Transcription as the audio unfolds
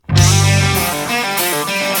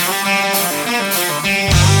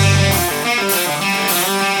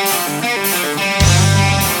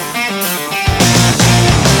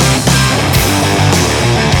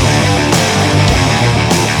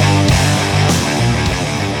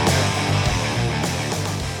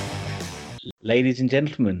Ladies and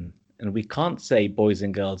gentlemen, and we can't say boys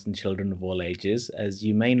and girls and children of all ages, as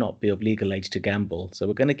you may not be of legal age to gamble. So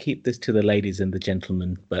we're going to keep this to the ladies and the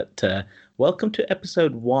gentlemen. But welcome to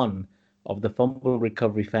episode 1 of the Fumble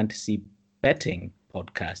Recovery Fantasy Betting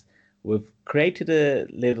podcast. We've created a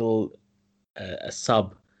little a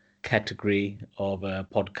sub category of a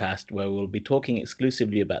podcast where we'll be talking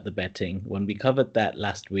exclusively about the betting. When we covered that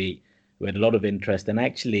last week, we had a lot of interest, and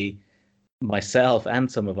actually myself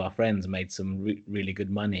and some of our friends made some really good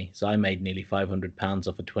money. So I made nearly £500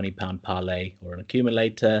 off a £20 parlay or an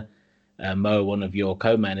accumulator. Mo, one of your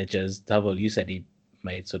co-managers, Dhaval, you said he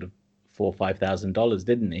made sort of $4,000 or $5,000,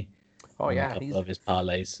 didn't he? Oh On a yeah, couple of his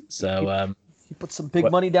parlays. So he put some big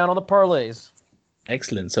money down on the parlays.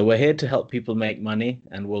 excellent. So we're here to help people make money,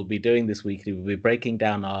 and we'll be doing this weekly. We'll be breaking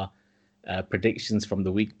down our predictions from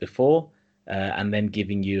the week before. And then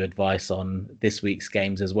giving you advice on this week's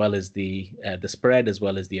games, as well as the spread, as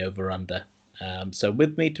well as the over/under. So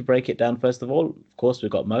with me to break it down, first of all, of course,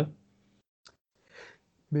 we've got Mo.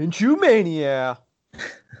 Minshew Mania.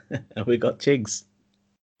 And we've got Chigs.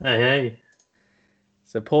 Hey.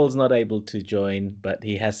 So Paul's not able to join, but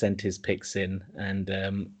he has sent his picks in,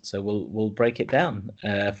 and so we'll break it down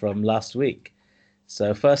from last week.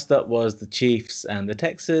 So first up was the Chiefs and the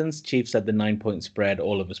Texans. Chiefs had the 9-point spread.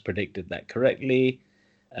 All of us predicted that correctly.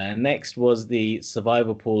 Next was the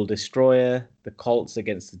Survivor Pool Destroyer, the Colts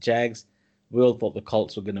against the Jags. We all thought the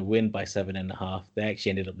Colts were going to win by 7.5. They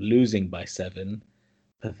actually ended up losing by 7.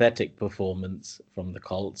 Pathetic performance from the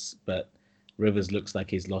Colts, but Rivers looks like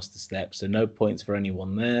he's lost a step, so no points for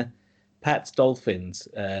anyone there. Pats Dolphins.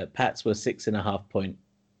 Pats were 6.5-point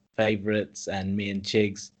favorites, and me and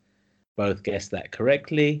Chigs both guessed that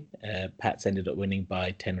correctly. Pats ended up winning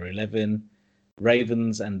by 10 or 11.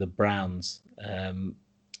 Ravens and the Browns.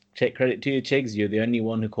 Check credit to you, Chigs. You're the only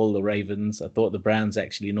one who called the Ravens. I thought the Browns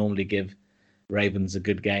actually normally give Ravens a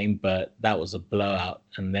good game, but that was a blowout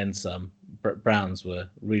and then some. Browns were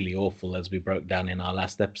really awful, as we broke down in our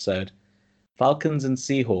last episode. Falcons and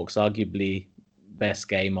Seahawks, arguably best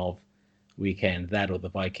game of weekend. That or the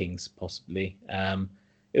Vikings, possibly.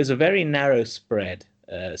 It was a very narrow spread.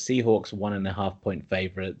 Seahawks 1.5-point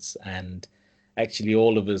favorites, and actually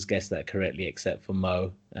all of us guessed that correctly except for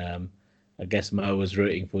Mo. I guess Mo was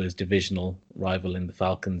rooting for his divisional rival in the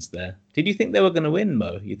Falcons there. Did you think they were going to win,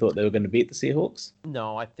 Mo? You thought they were going to beat the Seahawks?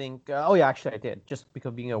 No, I think. Actually, I did. Just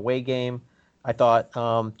because being an away game, I thought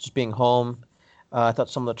just being home. I thought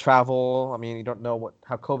some of the travel. I mean, you don't know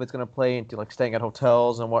how COVID's going to play into like staying at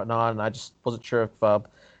hotels and whatnot, and I just wasn't sure if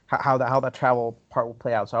how that travel part will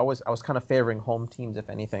play out. So I was kind of favoring home teams, if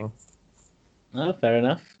anything. Oh, fair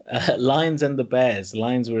enough. Lions and the Bears.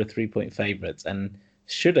 Lions were a 3-point favorites and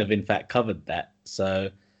should have, in fact, covered that. So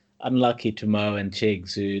unlucky to Mo and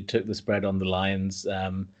Chigs, who took the spread on the Lions.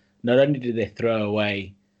 Not only did they throw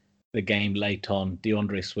away the game late on,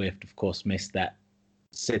 DeAndre Swift, of course, missed that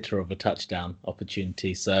sitter of a touchdown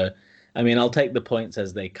opportunity. So, I mean, I'll take the points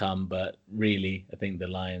as they come, but really, I think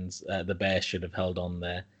the Bears should have held on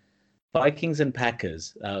there. Vikings and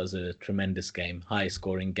Packers, that was a tremendous game,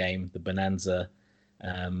 high-scoring game, the Bonanza.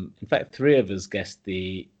 In fact, 3 of us guessed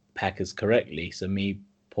the Packers correctly. So me,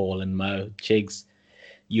 Paul, and Mo. Chigs,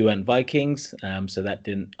 you went Vikings, so that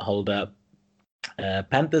didn't hold up.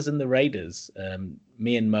 Panthers and the Raiders.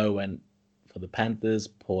 Me and Mo went for the Panthers.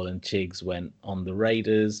 Paul and Chigs went on the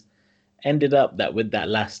Raiders. Ended up that with that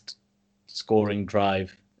last scoring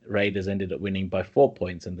drive, Raiders ended up winning by 4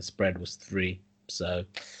 points, and the spread was 3. So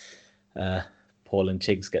Paul and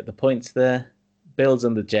Chigs get the points there. Bills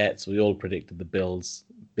and the Jets. We all predicted the Bills.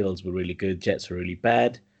 Bills were really good. Jets were really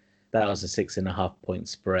bad. That was a 6.5-point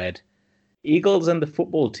spread. Eagles and the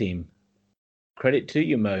football team. Credit to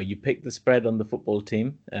you, Mo. You picked the spread on the football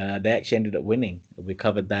team. They actually ended up winning. We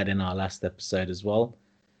covered that in our last episode as well.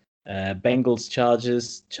 Bengals,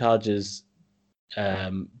 Chargers. Chargers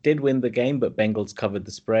did win the game, but Bengals covered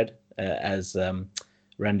the spread as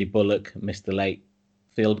Randy Bullock missed the late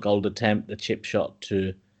field goal attempt, the chip shot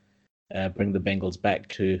to bring the Bengals back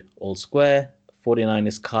to all square.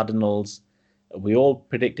 49ers, Cardinals. We all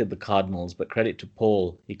predicted the Cardinals, but credit to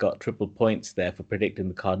Paul. He got triple points there for predicting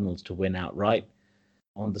the Cardinals to win outright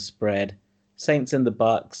on the spread. Saints and the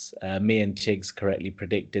Bucks. Me and Chigs correctly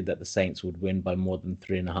predicted that the Saints would win by more than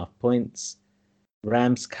 3.5 points.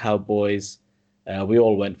 Rams, Cowboys. We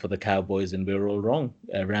all went for the Cowboys and we were all wrong.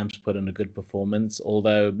 Rams put in a good performance,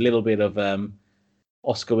 although a little bit of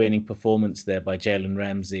Oscar-winning performance there by Jalen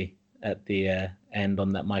Ramsey at the end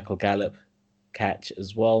on that Michael Gallup catch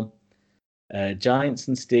as well. Giants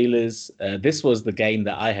and Steelers. This was the game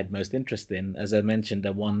that I had most interest in. As I mentioned, I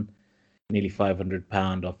won nearly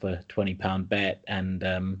 £500 off a £20 bet, and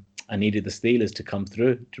I needed the Steelers to come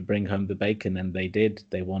through to bring home the bacon, and they did.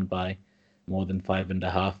 They won by more than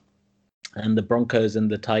 5.5. And the Broncos and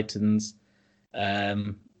the Titans.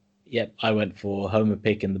 Yep, I went for homer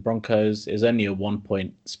pick in the Broncos. It was only a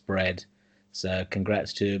 1-point spread. So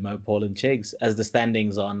congrats to Mo, Paul, and Chigs. As the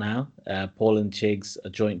standings are now, Paul and Chigs are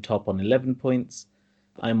joint top on 11 points.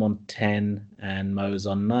 I'm on 10 and Mo's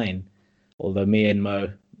on 9. Although me and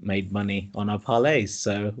Mo made money on our parlays,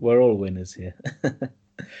 so we're all winners here.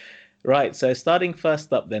 Right, so starting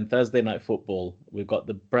first up then, Thursday Night Football. We've got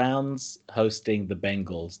the Browns hosting the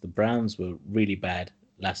Bengals. The Browns were really bad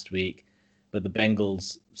last week, but the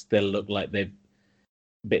Bengals still look like they've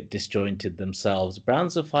a bit disjointed themselves.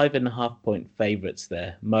 Browns are 5.5-point favorites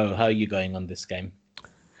there. Mo, how are you going on this game?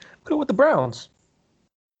 Go with the Browns.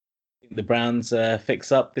 The Browns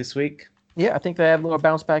fix up this week? Yeah, I think they have a little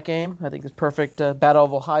bounce back game. I think it's perfect Battle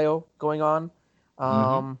of Ohio going on.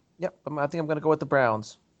 Yep, I think I'm going to go with the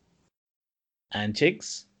Browns. And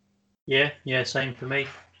Chigs? Yeah, same for me.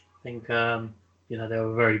 I think they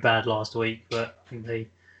were very bad last week, but I think they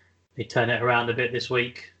turn it around a bit this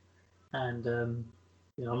week. And I'm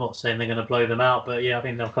not saying they're going to blow them out, but yeah, I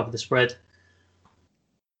think they'll cover the spread.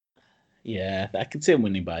 Yeah, I can see them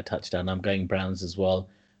winning by a touchdown. I'm going Browns as well.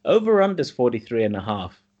 Over under is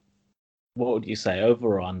 43.5. What would you say, over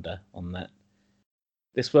or under on that?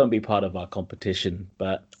 This won't be part of our competition,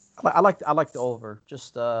 but I like the over.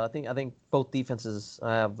 Just I think both defenses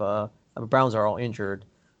have. Browns are all injured.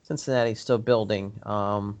 Cincinnati's still building.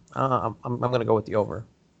 I'm going to go with the over.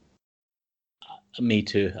 Me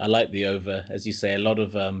too. I like the over. As you say, a lot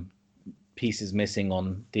of pieces missing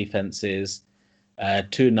on defenses.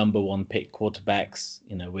 2 number 1 pick quarterbacks,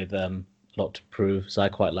 with a lot to prove. So I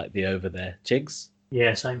quite like the over there. Chigs?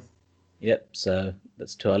 Yeah, same. Yep. So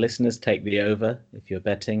that's to our listeners. Take the over if you're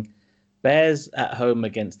betting. Bears at home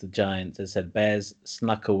against the Giants. As I said, Bears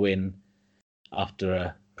snuck a win after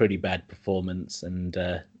a pretty bad performance, and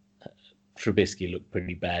Trubisky looked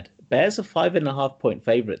pretty bad. Bears are 5.5-point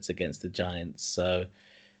favorites against the Giants. So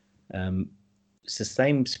it's the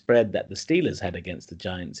same spread that the Steelers had against the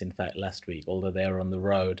Giants, in fact, last week, although they were on the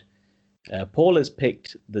road. Paul has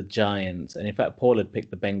picked the Giants, and in fact, Paul had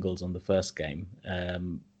picked the Bengals on the first game.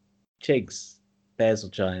 Chigs, Bears or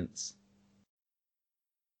Giants?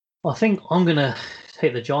 I think I'm going to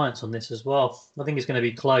take the Giants on this as well. I think it's going to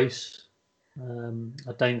be close.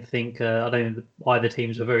 I don't think either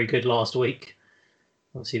teams were very good last week.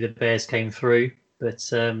 Obviously, the Bears came through, but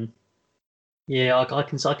I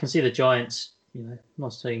can see the Giants. I'm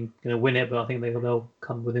not saying going to win it, but I think they'll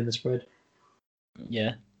come within the spread.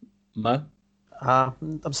 Yeah, Mo.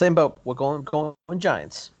 I'm saying about we're going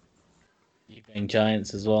Giants. You're going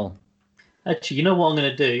Giants as well. Actually, you know what I'm going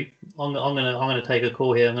to do? I'm going to take a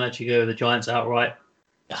call here. I'm going to actually go with the Giants outright.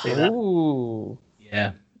 Ooh.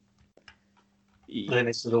 Yeah. I think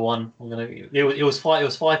this is the one. It was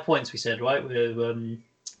 5 points. We said, right?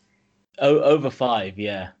 Over 5.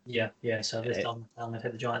 Yeah. Yeah. So I'm going to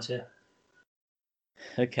take the Giants here.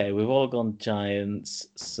 Okay, we've all gone Giants.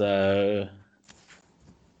 So,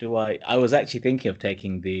 I was actually thinking of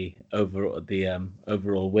taking the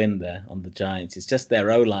overall win there on the Giants. It's just their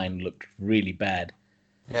O-line looked really bad.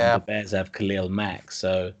 Yeah. And the Bears have Khalil Mack,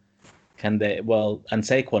 so can they? Well, and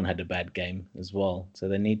Saquon had a bad game as well, so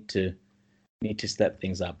they need to step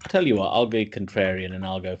things up. Tell you what, I'll go contrarian and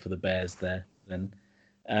I'll go for the Bears there. Then,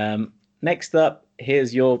 next up,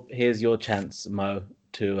 here's your chance, Mo,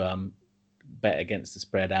 to bet against the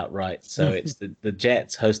spread outright. So it's the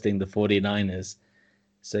Jets hosting the 49ers.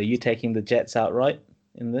 So you taking the Jets outright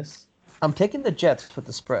in this? I'm taking the Jets with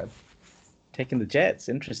the spread. Taking the Jets,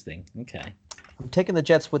 interesting. Okay. I'm taking the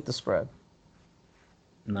Jets with the spread.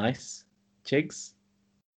 Nice. Chigs?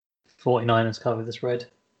 49ers cover the spread.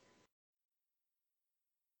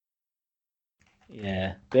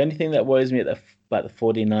 Yeah. The only thing that worries me about the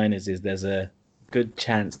 49ers is there's a good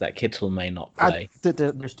chance that Kittle may not play.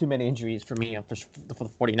 There's too many injuries for me for the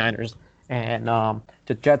 49ers. And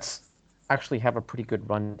the Jets actually have a pretty good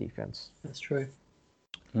run defense. That's true.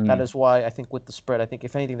 That is why I think with the spread, I think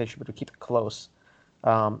if anything, they should keep it close.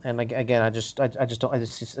 And again, I just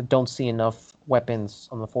don't see enough weapons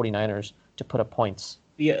on the 49ers to put up points.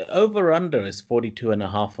 The over-under is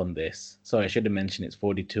 42.5 on this. Sorry, I should have mentioned it's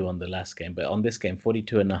 42 on the last game, but on this game,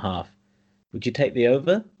 42.5. Would you take the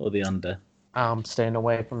over or the under? I'm staying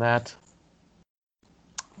away from that.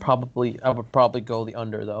 I would probably go the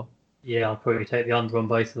under, though. Yeah, I'll probably take the under on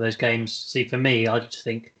both of those games. See, for me, I just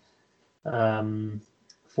think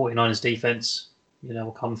 49ers defense,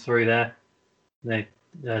 will come through there.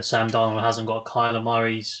 Sam Darnold hasn't got Kyler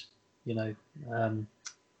Murray's,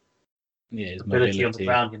 Yeah, his ability on the mobility.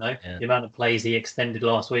 ground. Yeah. The amount of plays he extended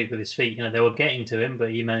last week with his feet. They were getting to him,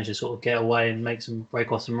 but he managed to sort of get away and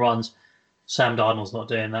break off some runs. Sam Darnold's not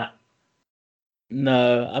doing that.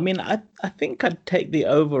 No, I mean, I think I'd take the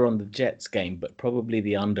over on the Jets game, but probably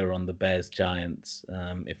the under on the Bears Giants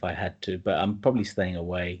if I had to. But I'm probably staying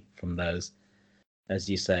away from those, as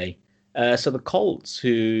you say. So the Colts,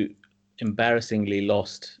 who embarrassingly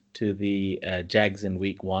lost to the Jags in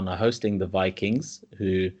week 1, are hosting the Vikings,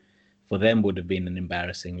 who for them would have been an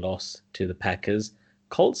embarrassing loss to the Packers.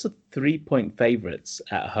 Colts are 3-point favorites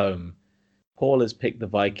at home. Paul has picked the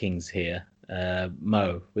Vikings here.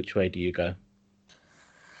 Mo, which way do you go?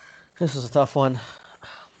 This is a tough one. I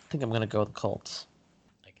think I'm going to go with the Colts.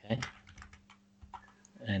 Okay.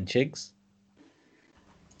 And Chigs?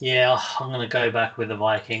 Yeah, I'm going to go back with the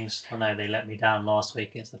Vikings. I know they let me down last week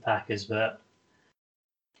against the Packers, but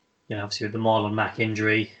obviously with the Marlon Mack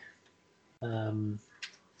injury,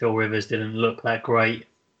 Phil Rivers didn't look that great.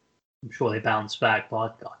 I'm sure they bounced back,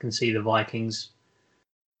 but I can see the Vikings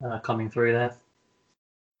coming through there.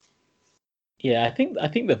 Yeah, I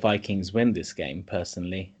think the Vikings win this game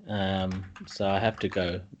personally. So I have to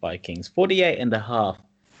go Vikings. 48.5.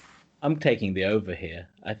 I'm taking the over here.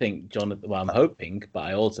 I think Jonathan. Well, I'm hoping, but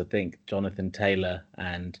I also think Jonathan Taylor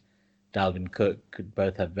and Dalvin Cook could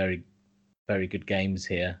both have very, very good games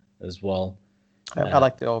here as well. I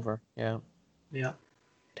like the over. Yeah. Yeah.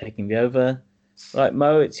 Taking the over. Right,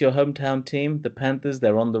 Mo, it's your hometown team, the Panthers.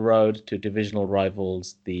 They're on the road to divisional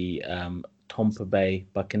rivals, the Tampa Bay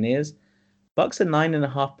Buccaneers. Bucks are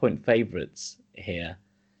 9.5-point favorites here.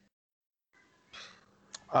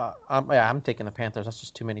 I'm taking the Panthers. That's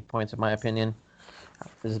just too many points, in my opinion.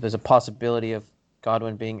 There's a possibility of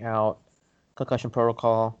Godwin being out, concussion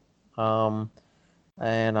protocol, and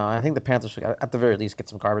I think the Panthers should, at the very least, get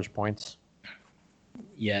some garbage points.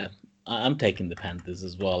 Yeah, I'm taking the Panthers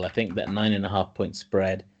as well. I think that 9.5-point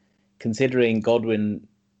spread, considering Godwin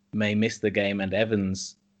may miss the game and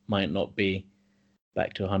Evans might not be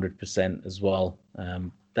back to 100% as well.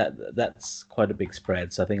 That's quite a big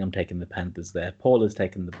spread. So I think I'm taking the Panthers there. Paul has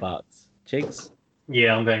taken the Bucks. Chigs?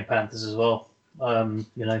 Yeah, I'm going Panthers as well. I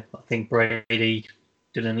think Brady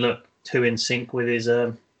didn't look too in sync with his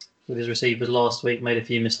receivers last week. Made a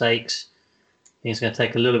few mistakes. I think it's going to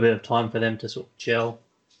take a little bit of time for them to sort of gel.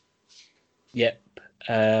 Yep.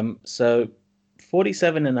 So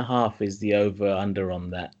 47.5 is the over under on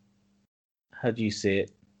that. How do you see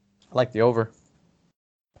it? I like the over.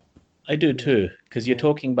 I do too, because you're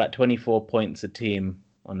talking about 24 points a team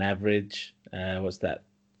on average. What's that?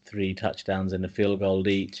 3 touchdowns and a field goal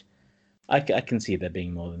each. I can see there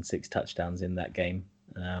being more than 6 touchdowns in that game.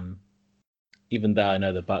 Even though I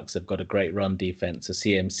know the Bucks have got a great run defense, so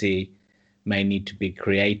CMC may need to be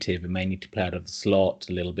creative and may need to play out of the slot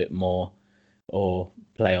a little bit more, or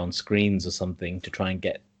play on screens or something to try and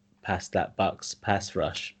get past that Bucks pass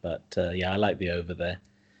rush. But yeah, I like the over there.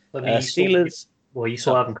 Steelers. You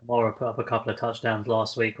saw Alvin Kamara put up a couple of touchdowns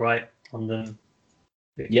last week, right? On them.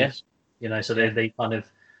 Yes. So they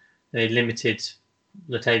limited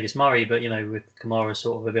Latavius Murray, but with Kamara's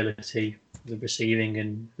sort of ability, the receiving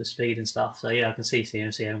and the speed and stuff. So yeah, I can see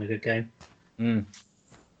CMC having a good game.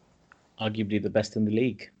 Arguably the best in the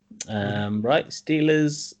league. Right,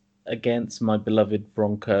 Steelers against my beloved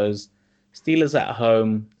Broncos. Steelers at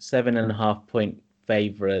home, 7.5-point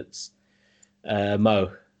favorites.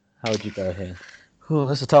 Mo, how would you go here? Ooh,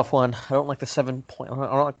 this is a tough one. I don't like the 7 point. I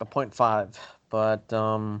don't like the 0.5, but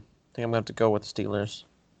I think I'm going to have to go with the Steelers.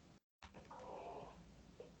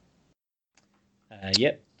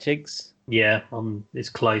 Yep, Chigs. Yeah, it's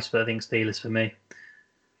close, but I think Steelers for me.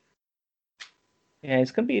 Yeah,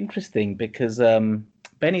 it's going to be interesting because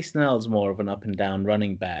Benny Snell's more of an up and down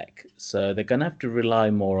running back, so they're going to have to rely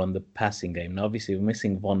more on the passing game. Now, obviously, we're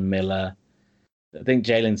missing Von Miller. I think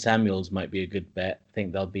Jalen Samuels might be a good bet. I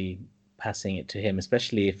think they'll be passing it to him,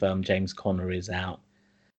 especially if James Conner is out.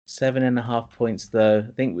 7.5 points, though.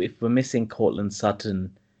 I think if we're missing Cortland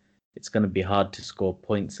Sutton, it's going to be hard to score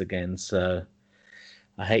points again. So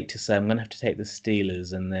I hate to say I'm going to have to take the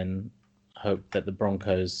Steelers and then hope that the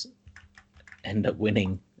Broncos end up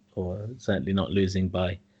winning, or certainly not losing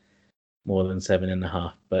by more than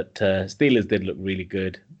 7.5. But Steelers did look really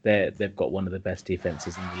good. They've got one of the best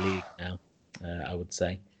defenses in the league now, I would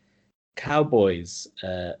say. Cowboys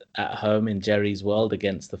at home in Jerry's World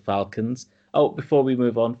against the Falcons. Oh, before we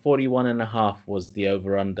move on, 41.5 was the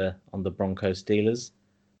over-under on the Broncos Steelers.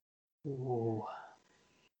 Ooh.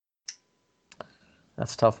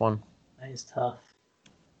 That's a tough one. That is tough.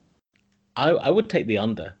 I would take the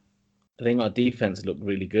under. I think our defense looked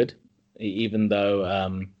really good, even though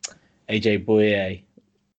AJ Bouye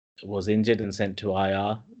was injured and sent to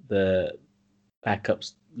IR. The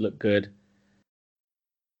backups look good.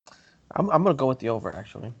 I'm gonna go with the over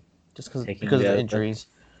actually, just Taking because the of the over. injuries.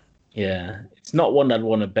 Yeah, it's not one I'd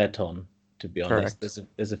want to bet on, to be honest. Correct.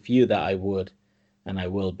 There's a few that I would, and I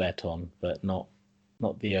will bet on, but not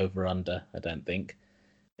the over under. I don't think.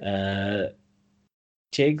 Chigs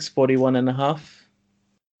 41.5.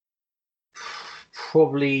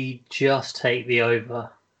 Probably just take the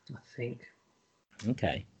over, I think.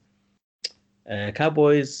 Okay.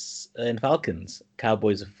 Cowboys and Falcons.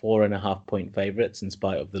 Cowboys are 4.5 point favorites in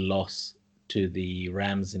spite of the loss to the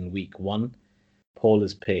Rams in week 1. Paul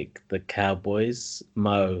has picked the Cowboys.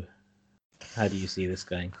 Mo, how do you see this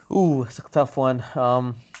going? Ooh, it's a tough one.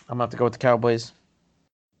 I'm gonna have to go with the Cowboys.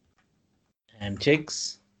 And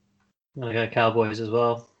Chigs? I'm going to go Cowboys as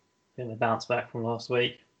well. I think they bounced back from last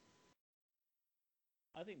week.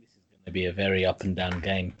 I think this is going to be a very up and down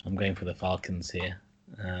game. I'm going for the Falcons here.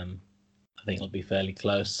 I think it'll be fairly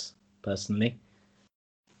close, personally.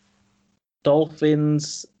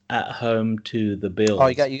 Dolphins at home to the Bills. Oh,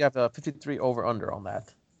 you got a 53 over under on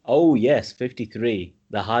that. Oh, yes, 53.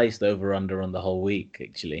 The highest over under on the whole week,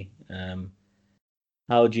 actually.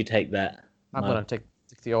 How would you take that? I'm gonna take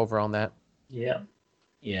the over on that. Yeah.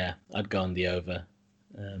 Yeah, I'd go on the over.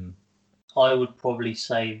 I would probably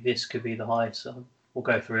say this could be the highest. We'll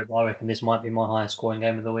go through it, but I reckon this might be my highest scoring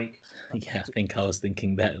game of the week. Yeah, I think I was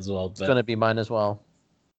thinking that as well. It's But gonna be mine as well.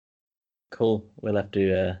 cool. We'll have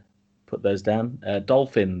to put those down.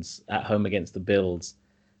 Dolphins at home against the Bills.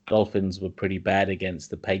 Dolphins were pretty bad against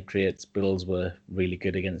the Patriots. Bills were really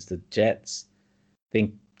good against the Jets.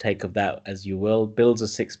 Take of that as you will. Bills are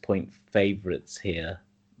 6 point favorites here.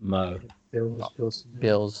 Mo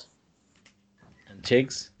Bills. and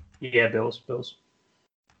Chigs. Yeah, Bills.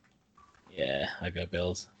 Yeah, I go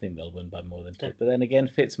Bills. I think they'll win by more than 2. But then again,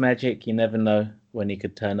 Fitzmagic, you never know when he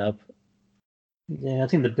could turn up. Yeah, I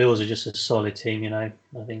think the Bills are just a solid team, I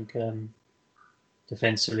think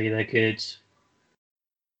defensively they're good.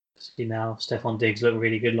 See now, Stephon Diggs looked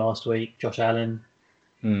really good last week. Josh Allen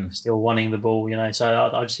still wanting the ball,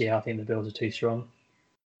 So I think the Bills are too strong.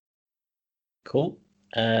 Cool.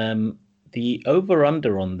 The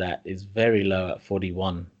over-under on that is very low at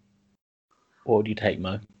 41. What would you take,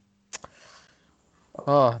 Mo?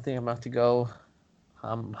 Oh, I think I'm gonna have to go.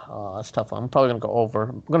 It's tough. I'm probably gonna go over.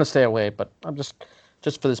 I'm gonna stay away, but I'm just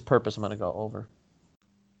for this purpose, I'm gonna go over.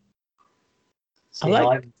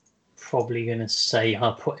 I'm probably gonna say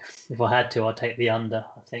if I had to, I'd take the under.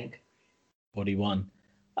 I think 41.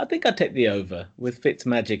 I think I'd take the over with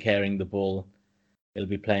Fitzmagic carrying the ball. He'll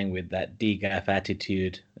be playing with that DGAF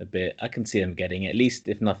attitude a bit. I can see him getting, at least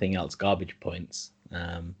if nothing else, garbage points,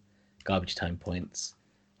 garbage time points.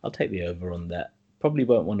 I'll take the over on that. Probably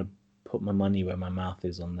won't want to put my money where my mouth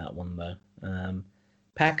is on that one, though.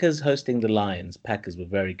 Packers hosting the Lions. Packers were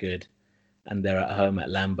very good, and they're at home at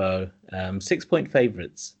Lambeau. 6 point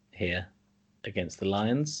favorites here against the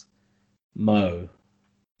Lions. Mo.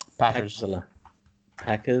 Packers.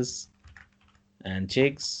 And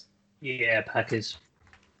Chigs. Yeah, Packers.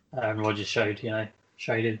 Aaron Rodgers showed his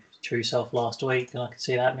true self last week, and I can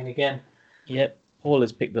see that happening again. Yep. Paul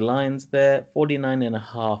has picked the Lions there.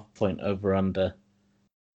 49.5 point over under.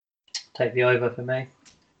 Take the over for me.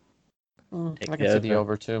 I can see the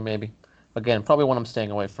over too, maybe. Again, probably one I'm staying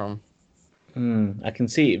away from. I can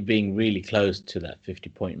see it being really close to that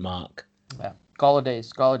 50-point mark. Yeah.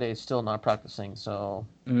 Galladay is still not practicing, so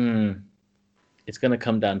it's going to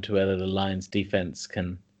come down to whether the Lions defense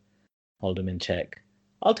can hold him in check.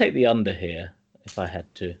 I'll take the under here if I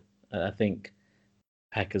had to. I think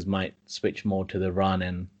Packers might switch more to the run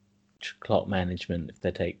and clock management if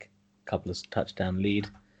they take a couple of touchdown lead.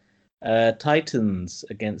 Titans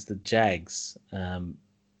against the Jags. Another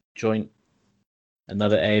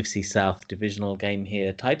AFC South divisional game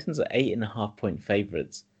here. Titans are 8.5 point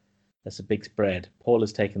favorites. That's a big spread. Paul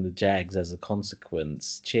has taken the Jags as a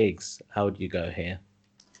consequence. Chigs, how would you go here?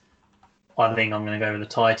 I think I'm going to go with the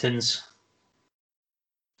Titans.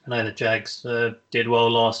 I know the Jags did well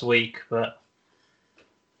last week, but I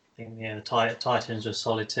think the Titans are a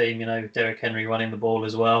solid team. With Derrick Henry running the ball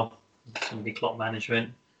as well. It's going to be clock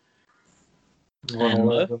management.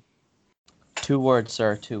 And 2 words,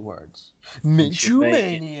 sir. 2 words.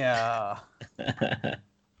 Minshew-mania.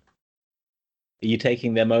 Are you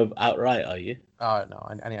taking them over outright, are you? Oh, no.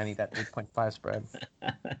 I need that 8.5 spread. I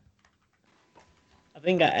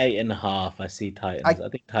think at 8.5, I see Titans. I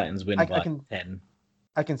think Titans win by 10.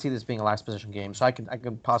 I can see this being a last position game, so I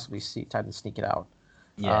can possibly see Titans sneak it out.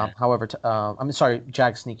 Yeah. However,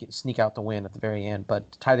 Jags sneak out the win at the very end,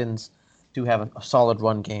 but Titans do have a solid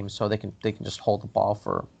run game, so they can just hold the ball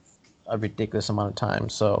for a ridiculous amount of time.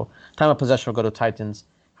 So time of possession will go to Titans.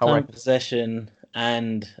 time possession,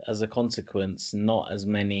 and as a consequence, not as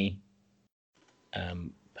many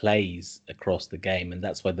plays across the game, and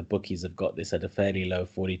that's why the bookies have got this at a fairly low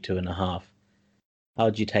 42.5.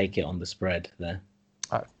 How'd you take it on the spread there?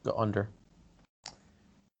 Go under.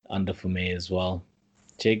 Under for me as well.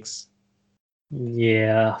 Chigs?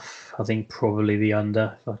 Yeah, I think probably the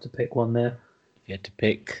under if I have to pick one there. If you had to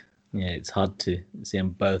pick, yeah, it's hard to see them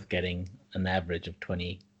both getting an average of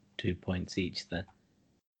 22 points each there.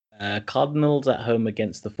 Cardinals at home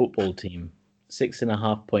against the football team.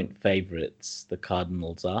 6.5 point favourites, the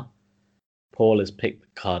Cardinals are. Paul has picked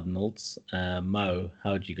the Cardinals. Mo,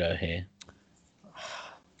 how'd you go here? I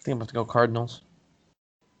think I'm going to go Cardinals.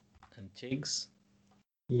 And Chigs?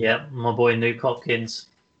 Yeah, my boy Nuke Hopkins.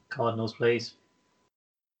 Cardinals, please.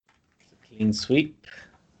 It's a clean sweep.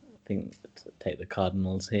 I think take the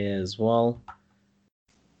Cardinals here as well.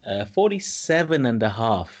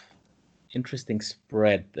 47.5. Interesting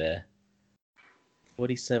spread there.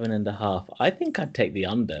 47.5. I think I'd take the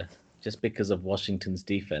under just because of Washington's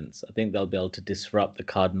defense. I think they'll be able to disrupt the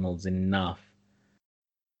Cardinals enough.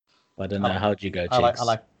 I don't know. How'd you go, Chigs? I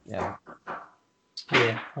like, yeah.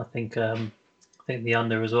 Yeah, I think the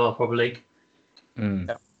under as well, probably.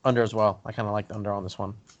 Yeah, under as well. I kind of like the under on this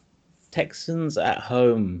one. Texans at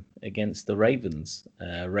home against the Ravens.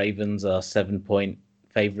 Ravens are 7-point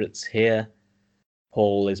favorites here.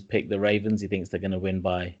 Paul has picked the Ravens. He thinks they're going to win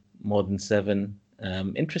by more than 7.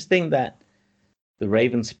 Interesting that the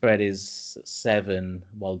Ravens spread is 7,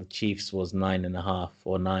 while the Chiefs was 9.5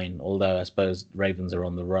 or 9. Although I suppose Ravens are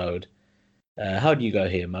on the road. How do you go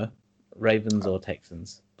here, Mo? Ravens or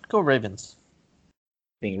Texans? Go Ravens.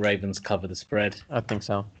 I think Ravens cover the spread. I think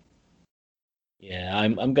so. Yeah,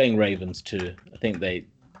 I'm going Ravens too. I think they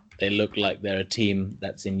look like they're a team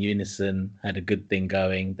that's in unison, had a good thing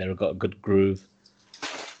going. They've got a good groove.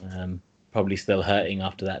 Probably still hurting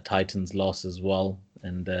after that Titans loss as well.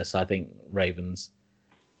 And so I think Ravens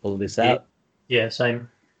pull this out. Yeah, same.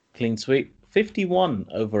 Clean sweep. 51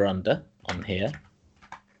 over under on here.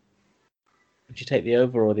 Would you take the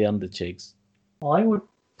over or the under, Chigs? I would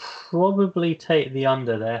probably take the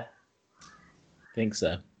under there. Think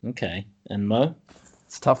so. Okay. And Mo?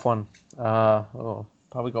 It's a tough one.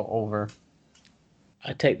 Probably go over.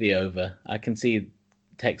 I take the over. I can see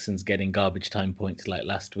Texans getting garbage time points like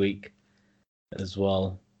last week as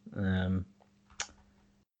well.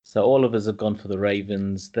 So all of us have gone for the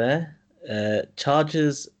Ravens there.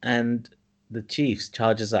 Chargers and the Chiefs.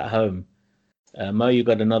 Chargers at home. Mo, you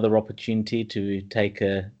got another opportunity to take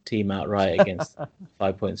a team outright against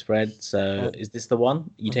 5-point spread. So is this the one?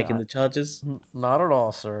 You taking the Chargers? Not at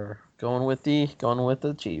all, sir. Going with the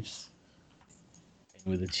Chiefs.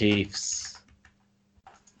 With the Chiefs.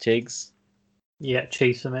 Chigs? Yeah,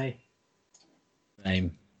 Chiefs for me.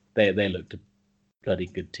 Same. They looked a bloody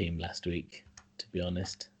good team last week, to be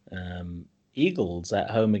honest. Eagles at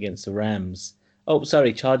home against the Rams. Oh,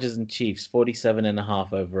 sorry, Chargers and Chiefs.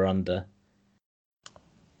 47.5 over under.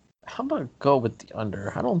 How about go with the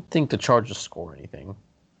under? I don't think the Chargers score anything.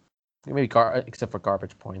 Maybe except for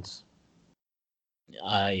garbage points.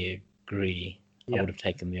 I agree. Yeah. I would have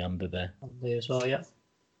taken the under there. Under as well, yeah.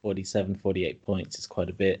 47, 48 points is quite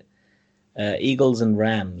a bit. Eagles and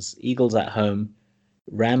Rams. Eagles at home.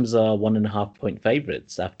 Rams are 1.5 point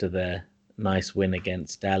favorites after their nice win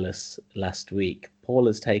against Dallas last week. Paul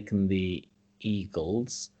has taken the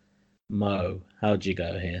Eagles. Mo, how'd you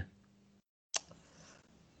go here?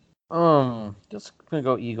 Just gonna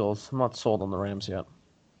go Eagles. I'm not sold on the Rams yet.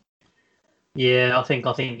 Yeah, I think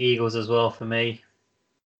Eagles as well for me.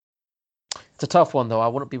 It's a tough one though. I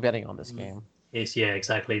wouldn't be betting on this game. Yeah,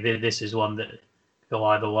 exactly. This is one that go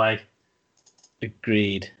either way.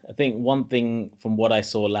 Agreed. I think one thing from what I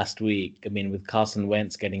saw last week, I mean, with Carson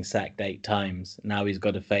Wentz getting sacked 8 times, now he's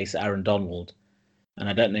got to face Aaron Donald. And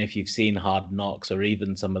I don't know if you've seen Hard Knocks or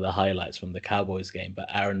even some of the highlights from the Cowboys game, but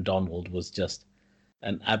Aaron Donald was just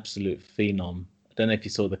an absolute phenom. I don't know if you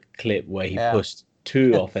saw the clip where he pushed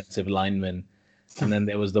 2 offensive linemen, and then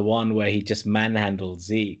there was the one where he just manhandled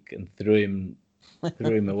Zeke and threw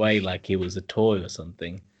him away like he was a toy or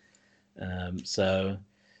something. So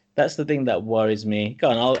that's the thing that worries me. Go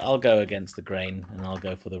on, I'll go against the grain and I'll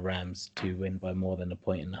go for the Rams to win by more than 1.5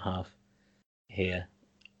 points here.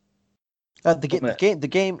 The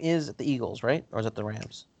game is at the Eagles, right? Or is it the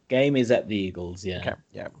Rams? Game is at the Eagles, yeah. Okay,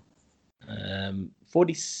 yeah.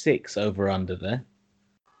 46 over under there.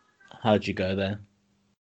 How'd you go there?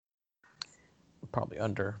 Probably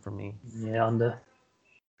under for me. Yeah, under.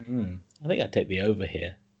 I think I'd take the over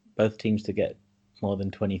here. Both teams to get more than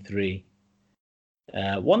 23.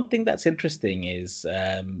 One thing that's interesting is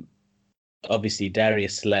obviously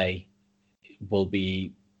Darius Slay will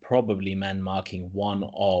be probably man marking one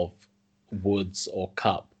of Woods or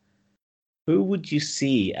Cup. Who would you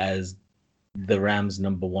see as the Rams'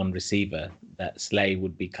 number one receiver that Slay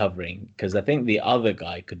would be covering? Because I think the other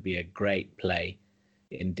guy could be a great play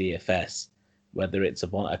in DFS. Whether it's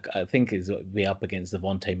I think it's be up against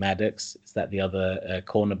Devontae Maddox. Is that the other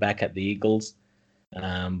cornerback at the Eagles?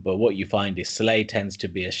 But what you find is Slay tends to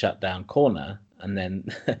be a shutdown corner, and then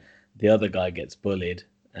the other guy gets bullied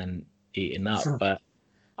and eaten up. But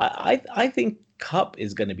I think Cup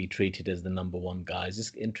is going to be treated as the number one guy. I was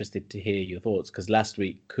just interested to hear your thoughts, because last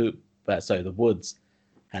week the Woods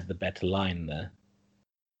had the better line there.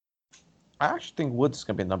 I actually think Woods is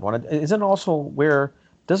going to be number one. Isn't also where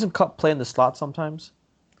doesn't Cup play in the slot sometimes?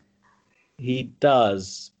 He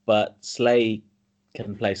does, but Slay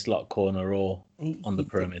can play slot corner or on the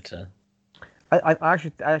perimeter. I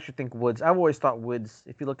actually think Woods. I've always thought Woods.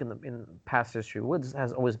 If you look in past history, Woods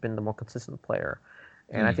has always been the more consistent player,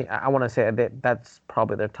 and I think I want to say that's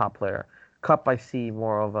probably their top player. Cup, I see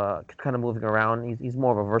more of a kind of moving around. He's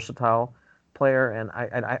more of a versatile player, and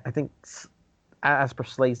I think as per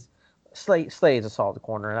Slay is a solid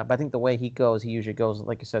corner. But I think the way he goes, he usually goes,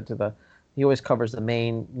 like you said, he always covers the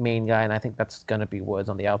main guy, and I think that's going to be Woods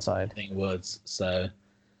on the outside. I think Woods. So,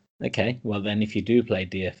 okay. Well, then if you do play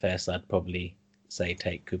DFS, I'd probably say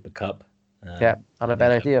take Cooper Kupp. Yeah, not a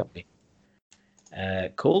bad idea.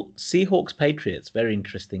 Cool. Seahawks Patriots, very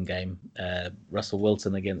interesting game. Russell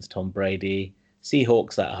Wilson against Tom Brady.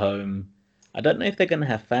 Seahawks at home. I don't know if they're going to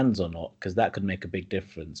have fans or not, because that could make a big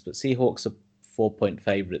difference. But Seahawks are 4-point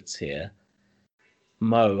favorites here.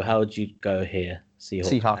 Mo, how would you go here?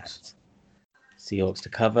 Seahawks. Seahawks to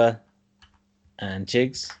cover. And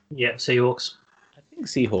Jigs? Yeah, Seahawks. I think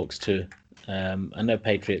Seahawks too. I know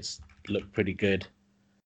Patriots look pretty good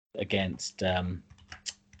against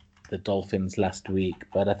the Dolphins last week,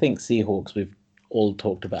 but I think Seahawks, we've all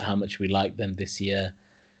talked about how much we like them this year.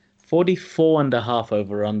 44.5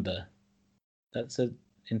 over under. That's an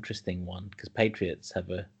interesting one, because Patriots have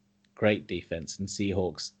a great defense and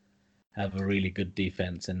Seahawks have a really good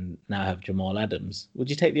defense and now have Jamal Adams. Would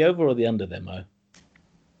you take the over or the under there, Mo?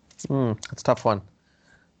 That's a tough one.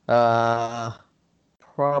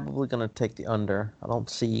 Probably gonna take the under. I don't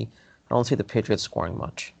see the Patriots scoring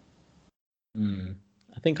much.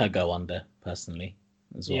 I think I go under personally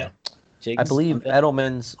as well. Yeah. Jigs, I believe under?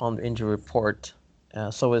 Edelman's on the injury report.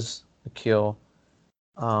 So is Nikhil.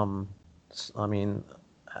 The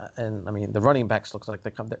running backs looks like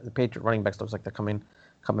the Patriot running backs looks like they're coming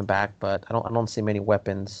back, but I don't see many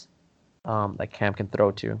weapons that Cam can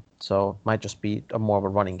throw to. So it might just be more of a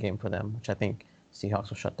running game for them, which I think Seahawks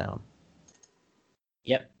will shut down.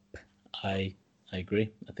 Yep, I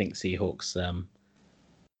agree. I think Seahawks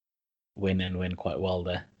win quite well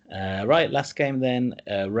there. Right, last game then.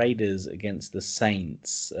 Raiders against the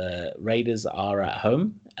Saints. Raiders are at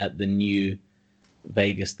home at the new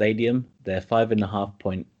Vegas Stadium. They're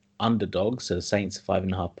 5.5-point underdogs, so Saints are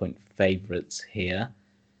 5.5-point favorites here.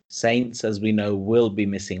 Saints, as we know, will be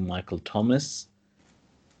missing Michael Thomas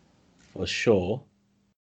for sure.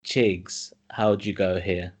 Chigs, how would you go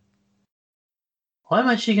here? I'm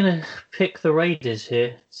actually going to pick the Raiders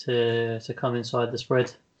here to come inside the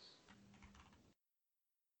spread.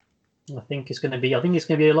 I think it's going to be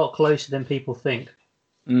a lot closer than people think.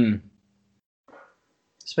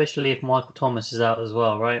 Especially if Michael Thomas is out as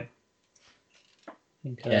well, right?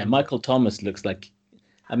 Michael Thomas looks like,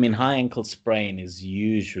 high ankle sprain is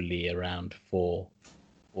usually around 4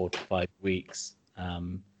 to 5 weeks.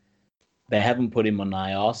 They haven't put him on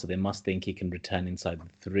IR, so they must think he can return inside the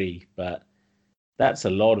 3. But that's a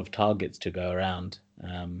lot of targets to go around.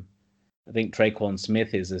 I think Traquan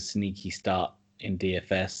Smith is a sneaky start in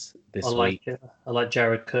DFS this week. I like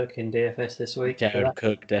Jared Cook in DFS this week. Jared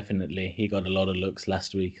Cook, definitely. He got a lot of looks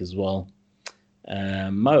last week as well.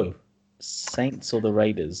 Mo, Saints or the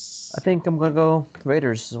Raiders? I think I'm going to go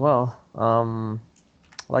Raiders as well. I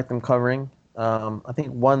like them covering. I think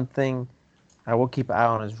one thing I will keep an eye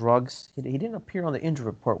on is Ruggs. He didn't appear on the injury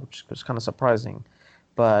report, which was kind of surprising.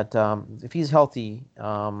 But if he's healthy,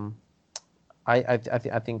 I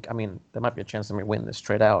think there might be a chance they may win this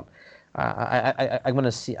straight out. I'm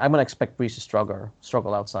gonna expect Brees to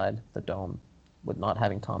struggle outside the dome with not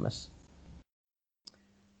having Thomas.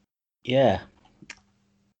 Yeah,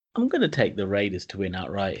 I'm gonna take the Raiders to win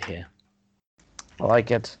outright here. I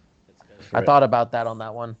like it. I thought about that on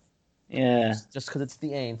that one. Yeah, just because it's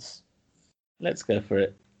the Aints. Let's go for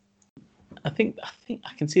it. I think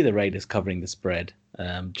I can see the Raiders covering the spread.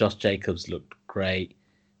 Josh Jacobs looked great.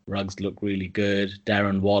 Ruggs looked really good.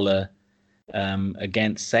 Darren Waller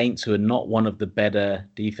against Saints, who are not one of the better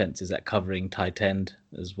defenses at covering tight end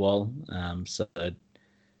as well. So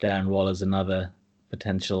Darren Waller's another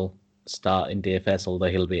potential start in DFS, although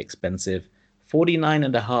he'll be expensive.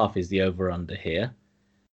 49.5 is the over-under here.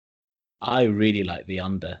 I really like the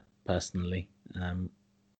under, personally. I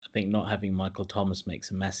think not having Michael Thomas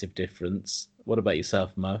makes a massive difference. What about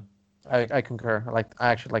yourself, Mo? I concur. I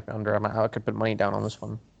actually like the under. I could put money down on this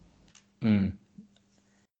one.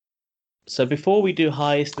 So before we do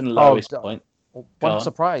highest and lowest point, one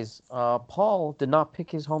surprise. Paul did not pick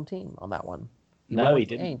his home team on that one. He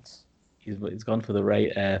didn't. Saints. He's gone for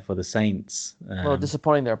the Saints. A little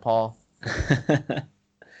disappointing there, Paul.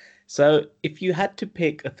 So if you had to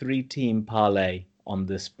pick a 3-team parlay on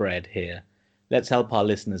the spread here, let's help our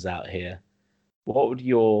listeners out here. What would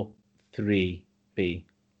your 3 be?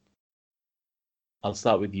 I'll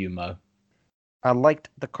start with you, Mo. I liked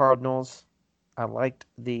the Cardinals. I liked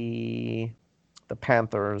the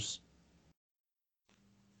Panthers.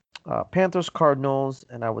 Panthers, Cardinals,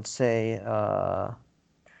 and I would say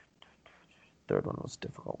third one was a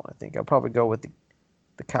difficult one. I think I'll probably go with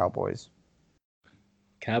the Cowboys.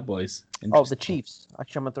 Cowboys. Oh, the Chiefs.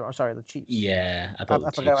 Actually, the Chiefs. Yeah, I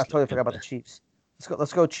totally forgot about the Chiefs.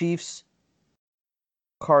 Let's go Chiefs,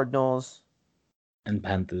 Cardinals, and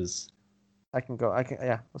Panthers. Let's go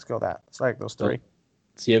that. It's like those 3.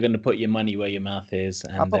 So you're going to put your money where your mouth is,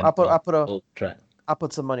 and I'll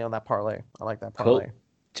put some money on that parlay. I like that parlay. Cool.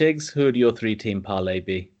 Jigs, who would your 3-team parlay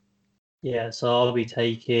be? Yeah, so I'll be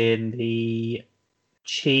taking the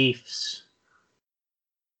Chiefs,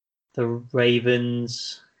 the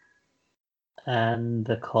Ravens, and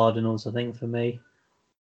the Cardinals, I think, for me.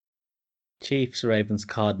 Chiefs, Ravens,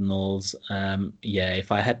 Cardinals.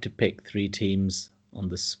 If I had to pick 3 teams on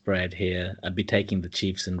the spread here, I'd be taking the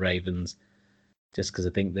Chiefs and Ravens just because I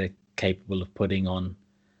think they're capable of putting on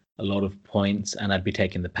a lot of points, and I'd be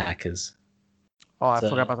taking the Packers. Oh, I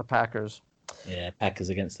forgot about the Packers. Yeah, Packers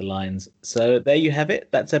against the Lions. So there you have it.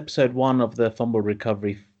 That's episode 1 of the Fumble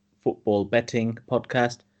Recovery Football Betting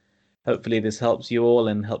Podcast. Hopefully this helps you all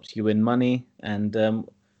and helps you win money. And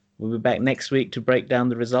we'll be back next week to break down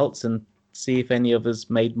the results and see if any of us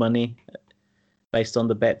made money based on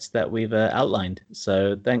the bets that we've outlined.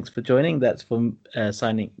 So thanks for joining. That's for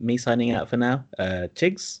signing out for now.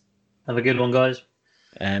 Chigs. Have a good one, guys.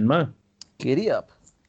 And Mo. Giddy up.